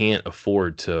you can't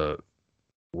afford to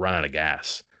run out of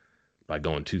gas by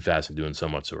going too fast and doing so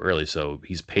much so early. So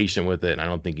he's patient with it, and I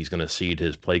don't think he's going to cede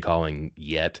his play calling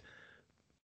yet.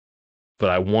 But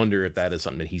I wonder if that is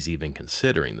something that he's even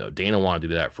considering, though. Dana wanted to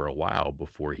do that for a while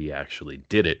before he actually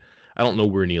did it. I don't know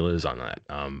where Neal is on that.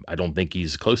 I don't think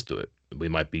he's close to it. We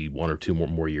might be 1 or 2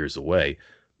 more years away.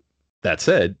 That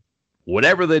said,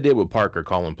 whatever they did with Parker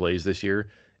calling plays this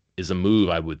year is a move,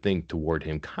 I would think, toward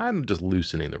him kind of just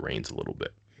loosening the reins a little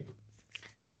bit.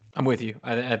 I'm with you.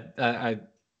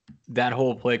 That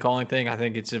whole play calling thing, I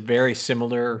think it's a very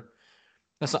similar,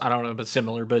 I don't know, but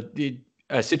similar, but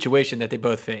a situation that they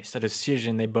both faced, a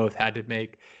decision they both had to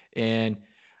make. And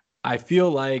I feel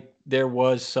like there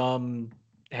was some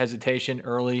hesitation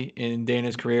early in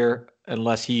Dana's career,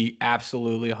 unless he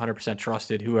absolutely 100%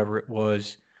 trusted whoever it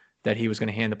was that he was going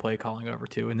to hand the play calling over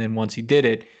to. And then once he did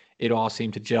it, it all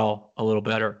seemed to gel a little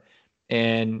better.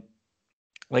 And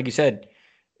like you said,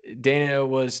 Dana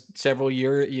was several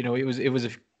years, it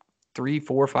was 3,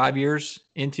 4, 5 years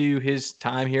into his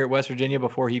time here at West Virginia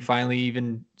before he finally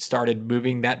even started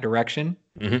moving that direction.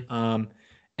 Mm-hmm.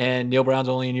 And Neal Brown's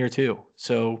only in year 2.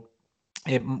 So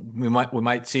we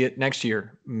might see it next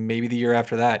year, maybe the year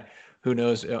after that. Who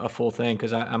knows, a full thing?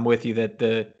 Because I'm with you that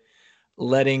the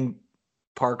letting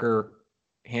Parker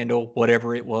handle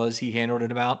whatever it was he handled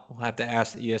it about. We'll have to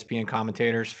ask the ESPN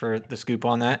commentators for the scoop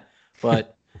on that.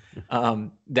 But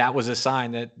that was a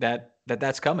sign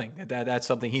that's coming. That's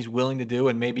something he's willing to do,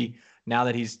 and maybe now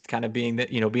that he's kind of being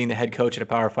the head coach at a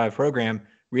Power 5 program,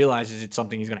 realizes it's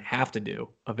something he's going to have to do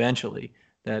eventually.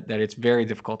 That it's very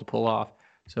difficult to pull off.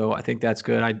 So I think that's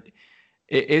good.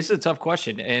 It's a tough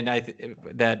question, and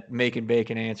that Macon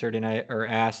Bacon answered or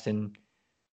asked, and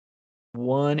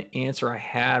one answer I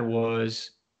had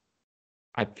was,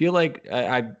 I feel like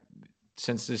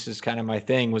since this is kind of my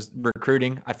thing, was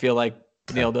recruiting. I feel like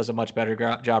Neil does a much better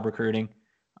job recruiting.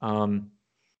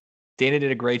 Dana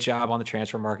did a great job on the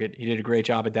transfer market. He did a great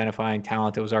job identifying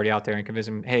talent that was already out there and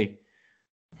convincing him, hey,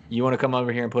 you want to come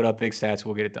over here and put up big stats,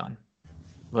 we'll get it done.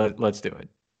 Let's do it.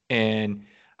 And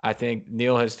I think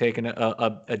Neil has taken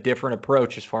a different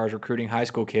approach as far as recruiting high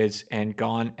school kids and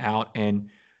gone out and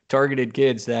targeted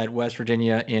kids that West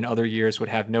Virginia in other years would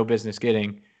have no business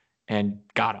getting and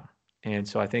got them. And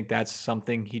so I think that's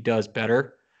something he does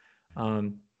better.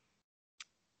 And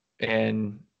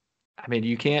I mean,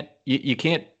 you can't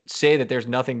say that there's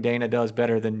nothing Dana does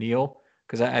better than Neil,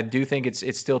 because I do think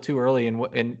it's still too early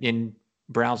in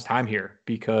Brown's time here,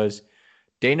 because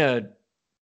Dana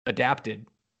adapted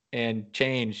and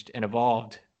changed and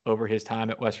evolved over his time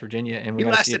at West Virginia, and we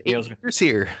got to see if Neil's years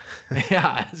here.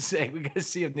 Yeah, we got to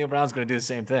see if Neil Brown's going to do the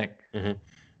same thing. Mm-hmm.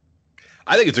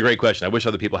 I think it's a great question. I wish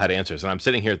other people had answers, and I'm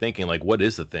sitting here thinking, like, what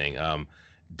is the thing?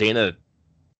 Dana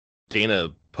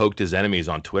poked his enemies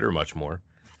on Twitter much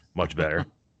better.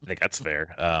 I think that's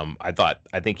fair.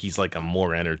 I think he's like a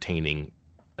more entertaining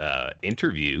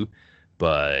interview,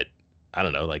 but I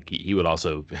don't know. Like he would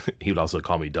also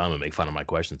call me dumb and make fun of my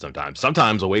questions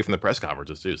sometimes away from the press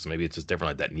conferences too. So maybe it's just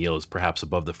different, like that Neil is perhaps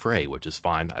above the fray, which is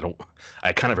fine.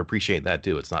 I kind of appreciate that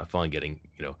too. It's not fun getting,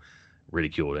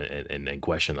 ridiculed and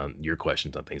questioned on your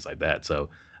questions on things like that. So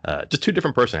just two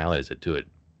different personalities to it.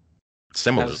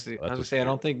 Similar. I was gonna say, I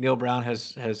don't think Neil Brown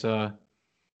has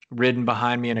ridden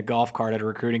behind me in a golf cart at a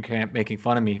recruiting camp making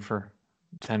fun of me for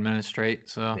 10 minutes straight.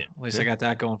 So at least I got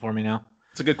that going for me now.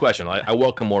 It's a good question. I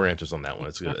welcome more answers on that one.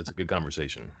 It's a good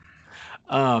conversation.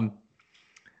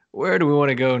 Where do we want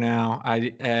to go now?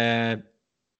 I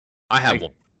have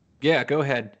one. Yeah, go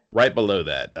ahead. Right below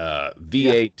that,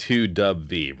 VA2 Dub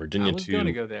V, Virginia 2, going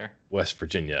to go there. West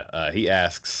Virginia. He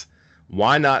asks,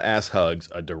 why not ask Hugs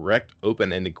a direct,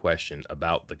 open-ended question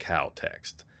about the Cal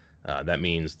text? That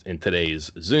means in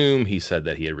today's Zoom, he said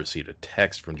that he had received a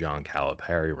text from John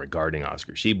Calipari regarding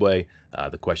Oscar Tshiebwe.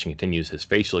 The question continues, his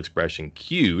facial expression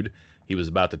cued. He was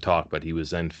about to talk, but he was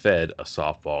then fed a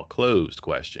softball closed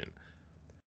question.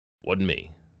 Wasn't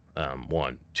me.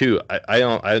 One. Two, I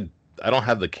don't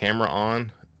have the camera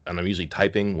on, and I'm usually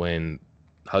typing when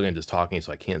Huggins is talking,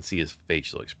 so I can't see his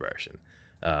facial expression.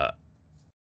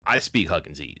 I speak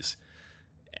Hugginsese.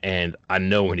 And I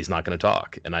know when he's not going to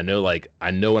talk. And I know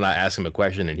when I ask him a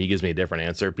question and he gives me a different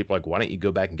answer, people are like, why don't you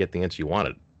go back and get the answer you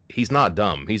wanted? He's not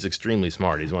dumb. He's extremely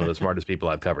smart. He's one of the smartest people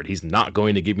I've covered. He's not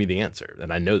going to give me the answer.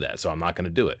 And I know that, so I'm not going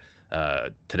to do it.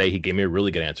 Today, he gave me a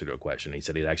really good answer to a question. He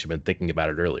said he'd actually been thinking about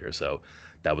it earlier. So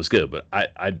that was good. But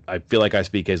I feel like I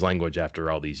speak his language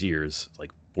after all these years,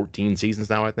 like 14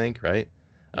 seasons now, I think, right?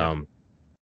 Yeah.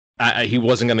 He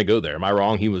wasn't going to go there. Am I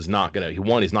wrong? He was not going to.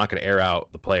 He's not going to air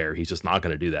out the player. He's just not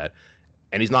going to do that.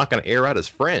 And he's not going to air out his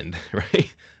friend,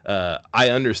 right? I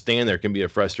understand there can be a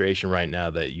frustration right now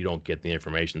that you don't get the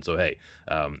information. So, hey,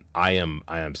 I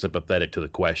am sympathetic to the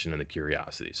question and the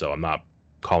curiosity. So I'm not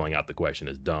calling out the question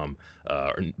as dumb.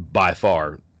 By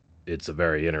far, it's a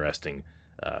very interesting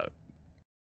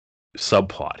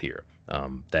subplot here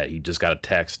that he just got a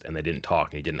text and they didn't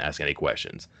talk and he didn't ask any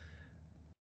questions.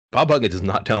 Bob Huggins is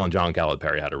not telling John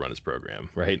Calipari how to run his program,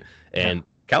 right? And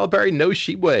Calipari knows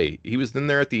Tshiebwe. He was in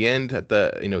there at the end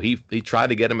he tried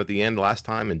to get him at the end last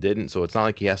time and didn't. So it's not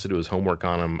like he has to do his homework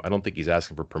on him. I don't think he's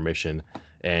asking for permission.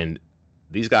 And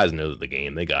these guys know the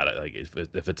game. They got it. Like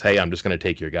if it's, hey, I'm just going to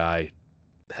take your guy,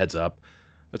 heads up.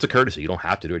 That's a courtesy. You don't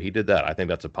have to do it. He did that. I think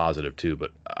that's a positive too.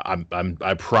 But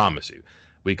I promise you,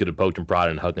 we could have poked and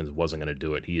prodded and Huggins wasn't going to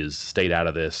do it. He has stayed out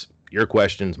of this. Your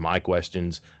questions, my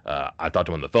questions. I talked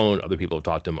to him on the phone. Other people have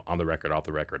talked to him on the record, off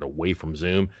the record, away from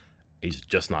Zoom. He's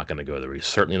just not going to go there. He's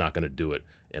certainly not going to do it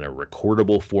in a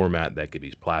recordable format that could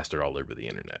be plastered all over the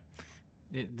internet.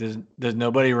 Does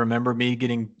nobody remember me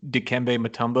getting Dikembe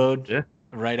Mutombo'd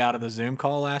right out of the Zoom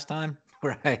call last time?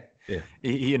 Right. Yeah.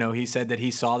 He said that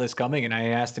he saw this coming, and I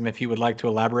asked him if he would like to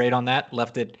elaborate on that.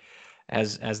 Left it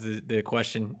as the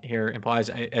question here implies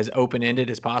as open-ended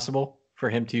as possible for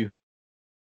him to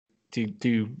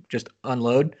just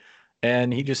unload,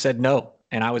 and he just said no.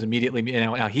 And I was immediately,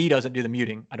 now he doesn't do the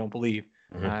muting, I don't believe.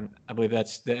 I believe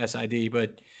that's the SID,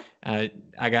 but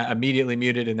I got immediately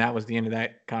muted, and that was the end of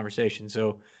that conversation.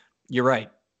 So you're right.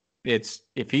 If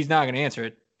he's not going to answer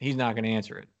it, he's not going to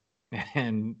answer it.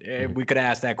 And we could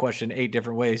ask that question 8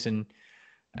 different ways, and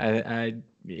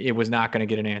it was not going to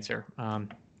get an answer.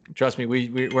 Trust me,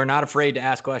 we're not afraid to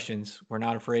ask questions. We're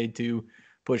not afraid to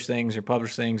push things or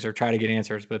publish things or try to get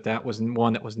answers, but that was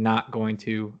one that was not going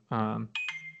to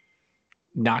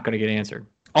get answered.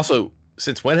 Also,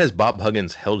 since when has Bob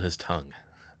Huggins held his tongue?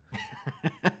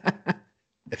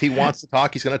 If he wants to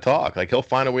talk, he's going to talk. Like, he'll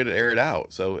find a way to air it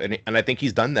out. So, and I think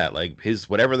he's done that. Like, his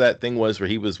whatever that thing was where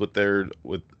he was with I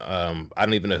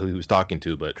don't even know who he was talking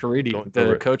to, but Caridi,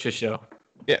 the coaches show.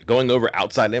 Yeah, going over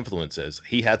outside influences.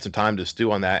 He had some time to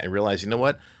stew on that and realize, you know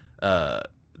what?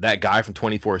 That guy from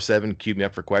 24/7 queued me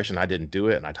up for a question. I didn't do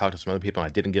it, and I talked to some other people, and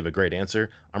I didn't give a great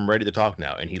answer. I'm ready to talk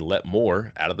now, and he let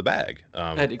more out of the bag.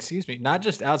 Excuse me, not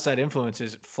just outside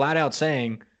influences, flat out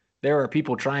saying there are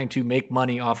people trying to make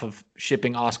money off of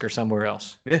shipping Oscar somewhere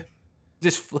else. Yeah,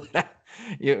 just flat out.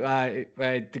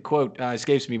 The quote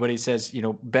escapes me, but he says,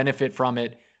 benefit from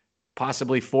it,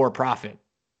 possibly for profit,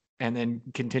 and then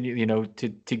continue,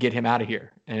 to get him out of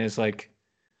here. And it's like,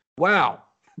 wow.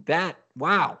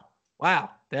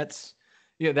 That's,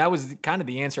 that was kind of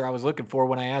the answer I was looking for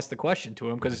when I asked the question to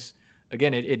him, because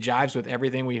again, it jives with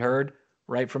everything we heard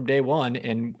right from day one,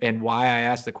 and why I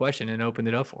asked the question and opened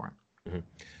it up for him.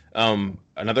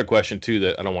 Another question too,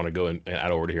 that I don't want to go in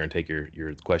out of order here and take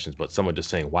your questions, but someone just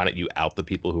saying, why don't you out the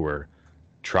people who are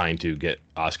trying to get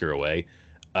Oscar away?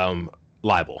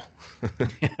 Libel.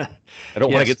 I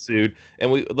don't want to get sued.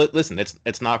 And listen,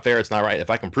 it's not fair. It's not right.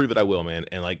 If I can prove it, I will, man.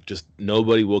 And like, just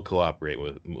nobody will cooperate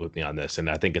with me on this.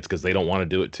 And I think it's because they don't want to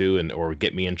do it too, or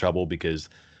get me in trouble, because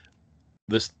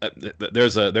this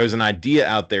there's an idea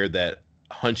out there that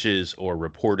hunches or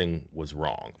reporting was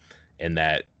wrong, and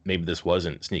that maybe this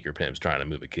wasn't sneaker pimps trying to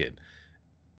move a kid.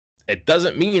 It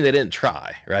doesn't mean they didn't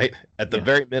try, right? At the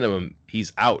very minimum,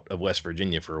 he's out of West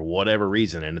Virginia for whatever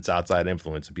reason, and it's outside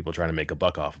influence and people trying to make a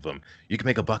buck off of him. You can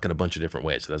make a buck in a bunch of different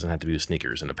ways. It doesn't have to be with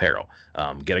sneakers and apparel.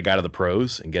 Get a guy to the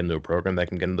pros and get into a program that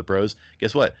can get into the pros.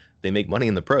 Guess what? They make money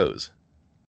in the pros.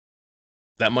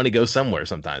 That money goes somewhere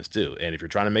sometimes too. And if you're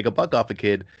trying to make a buck off a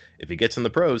kid, if he gets in the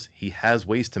pros, he has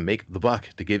ways to make the buck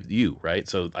to give you, right?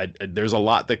 So there's a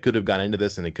lot that could have gone into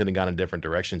this, and it could have gone in different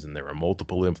directions, and there were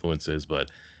multiple influences.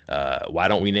 But why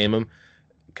don't we name them?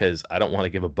 Because I don't want to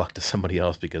give a buck to somebody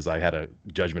else because I had a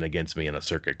judgment against me in a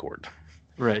circuit court.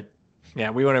 Right.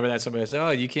 Yeah, we went over that. Somebody said, "Oh,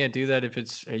 you can't do that if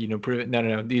it's prove it."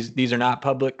 No. These are not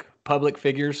public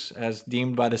figures as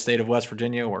deemed by the state of West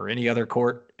Virginia or any other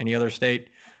court, any other state.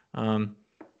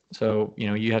 So,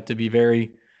 you have to be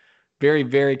very, very,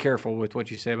 very careful with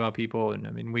what you say about people. And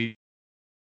I mean,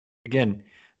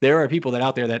 there are people that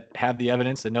out there that have the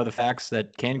evidence, that know the facts,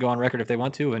 that can go on record if they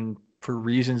want to, and for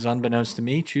reasons unbeknownst to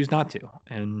me, choose not to.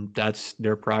 And that's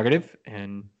their prerogative.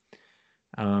 And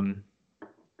it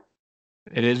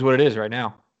is what it is right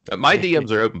now. My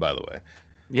DMs are open, by the way.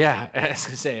 Yeah, I was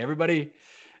going to say, everybody,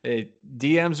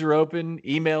 DMs are open.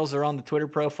 Emails are on the Twitter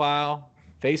profile,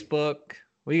 Facebook.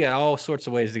 We got all sorts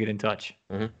of ways to get in touch.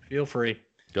 Mm-hmm. Feel free.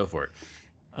 Go for it.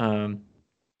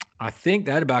 I think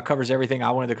that about covers everything I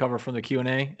wanted to cover from the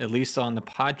Q&A, at least on the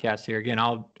podcast here. Again,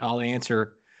 I'll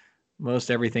answer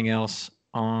most everything else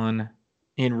in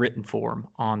written form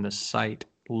on the site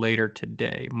later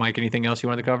today. Mike, anything else you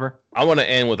wanted to cover? I want to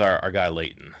end with our guy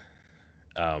Leighton.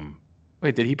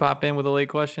 Wait, did he pop in with a late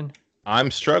question?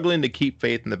 I'm struggling to keep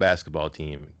faith in the basketball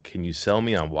team. Can you sell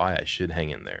me on why I should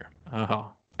hang in there?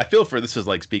 Oh. I feel this is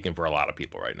like speaking for a lot of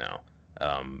people right now.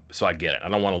 So I get it. I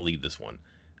don't want to leave this one.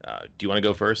 Do you want to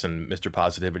go first, and Mr.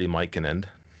 Positivity Mike can end?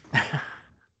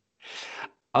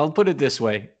 I'll put it this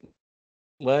way.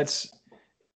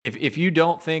 If you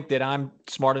don't think that I'm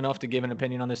smart enough to give an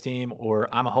opinion on this team, or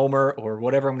I'm a homer, or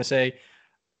whatever I'm going to say,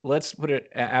 let's put it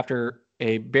after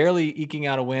a barely eking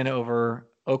out a win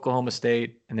over Oklahoma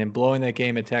State and then blowing that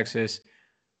game at Texas.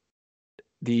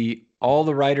 All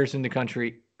the writers in the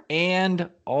country and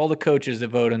all the coaches that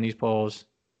vote on these polls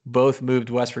both moved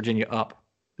West Virginia up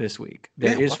this week.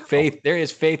 There is faith. There is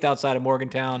faith outside of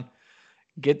Morgantown.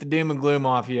 Get the doom and gloom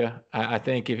off you. I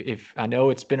think if I know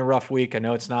it's been a rough week. I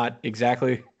know it's not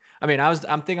exactly. I mean,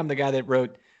 I'm the guy that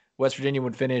wrote West Virginia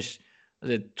would finish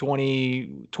the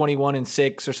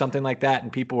 21-6 or something like that,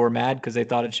 and people were mad because they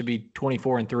thought it should be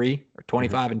 24-3 or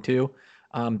 25-2.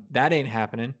 That ain't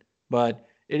happening, but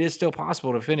it is still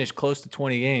possible to finish close to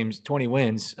 20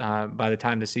 wins by the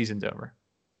time the season's over.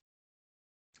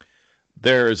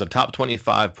 there's a top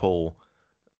 25 poll.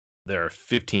 There are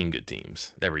 15 good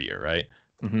teams every year, right?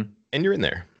 Mm-hmm. And you're in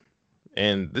there.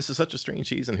 And this is such a strange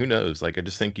season. Who knows? Like, I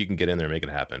just think you can get in there and make it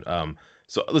happen.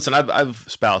 So listen, I've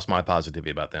espoused my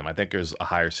positivity about them. I think there's a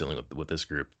higher ceiling with this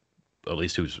group, at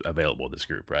least who's available in this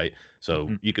group, right?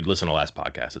 So you could listen to last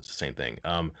podcast. It's the same thing.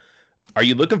 Are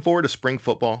you looking forward to spring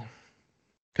football?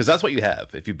 Because that's what you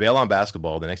have. If you bail on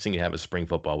basketball, the next thing you have is spring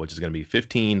football, which is going to be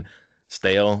 15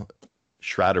 stale,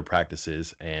 shrouded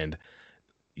practices and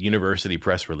university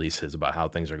press releases about how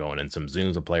things are going and some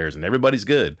Zooms of players, and everybody's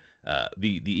good.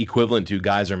 The equivalent to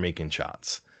guys are making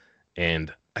shots,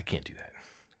 and I can't do that.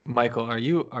 Michael, are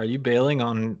you bailing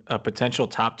on a potential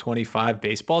top 25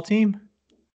 baseball team?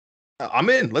 I'm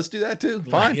in. Let's do that too.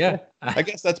 Fine. Yeah. I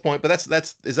guess that's point, but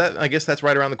I guess that's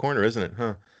right around the corner, isn't it?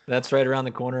 Huh? That's right around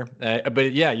the corner.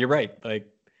 But yeah, you're right. Like,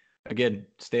 again,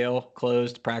 stale,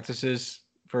 closed practices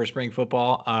for spring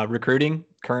football. Recruiting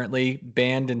currently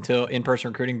banned until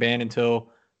in-person recruiting banned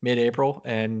until mid-April.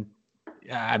 And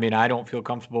I mean, I don't feel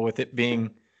comfortable with it being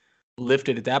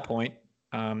lifted at that point.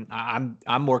 I'm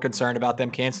more concerned about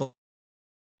them canceling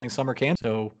summer camp.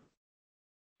 So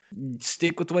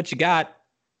stick with what you got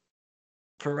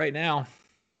for right now.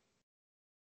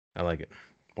 I like it.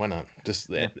 Why not? It's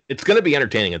going to be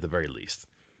entertaining at the very least.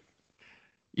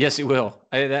 Yes, it will.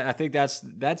 I think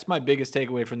that's my biggest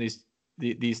takeaway from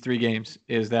these three games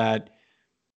is that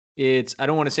I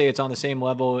don't want to say it's on the same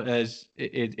level as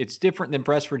it's different than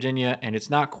Press Virginia, and it's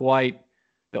not quite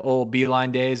the old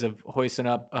Beeline days of hoisting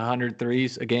up 100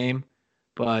 threes a game,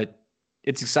 but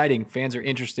it's exciting. Fans are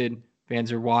interested.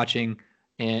 Fans are watching,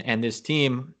 and this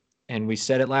team, and we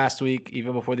said it last week,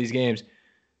 even before these games,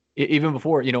 even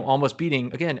before, almost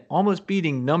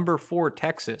beating number 4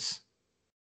 Texas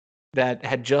that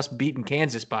had just beaten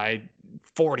Kansas by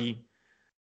 40.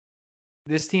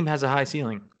 This team has a high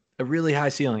ceiling, a really high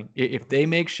ceiling. If they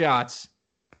make shots,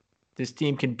 this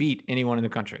team can beat anyone in the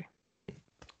country.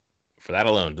 For that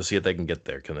alone, to see if they can get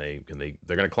there, they're going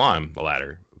to climb the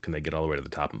ladder. Can they get all the way to the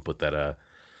top and put that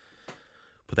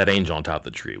angel on top of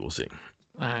the tree? We'll see.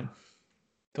 All right.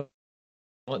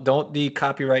 Don't the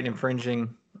copyright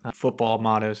infringing football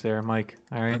mottos there, Mike.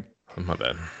 All right. My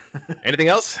bad. Anything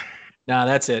else? Nah,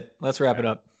 that's it. Let's wrap it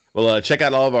up. Well, check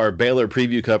out all of our Baylor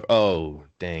preview cover. Oh,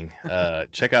 dang.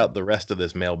 Check out the rest of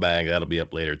this mailbag. That'll be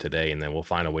up later today, and then we'll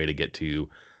find a way to get to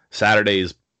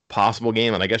Saturday's possible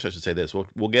game. And I guess I should say this.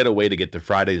 We'll get a way to get to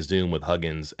Friday's Zoom with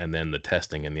Huggins and then the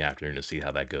testing in the afternoon to see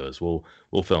how that goes. We'll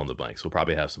fill in the blanks. We'll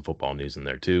probably have some football news in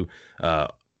there, too. A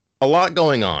lot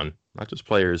going on, not just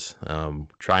players.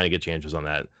 Trying to get you answers on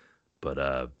that. But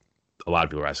a lot of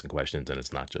people are asking questions, and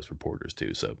it's not just reporters,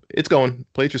 too. So it's going.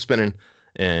 Plates are spinning.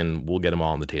 And we'll get them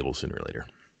all on the table sooner or later.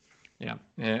 Yeah.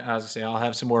 As I say, I'll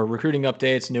have some more recruiting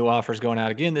updates, new offers going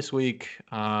out again this week.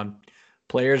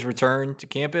 Players return to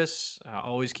campus.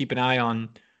 Always keep an eye on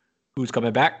who's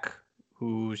coming back,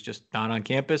 who's just not on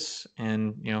campus.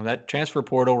 And, that transfer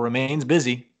portal remains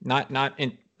busy. Not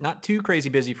too crazy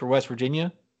busy for West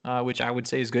Virginia, which I would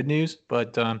say is good news.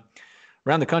 But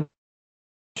around the country,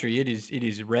 it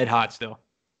is red hot still.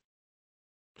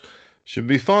 Should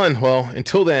be fun. Well,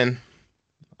 until then,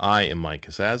 I am Mike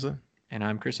Casazza. And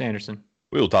I'm Chris Anderson.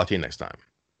 We will talk to you next time.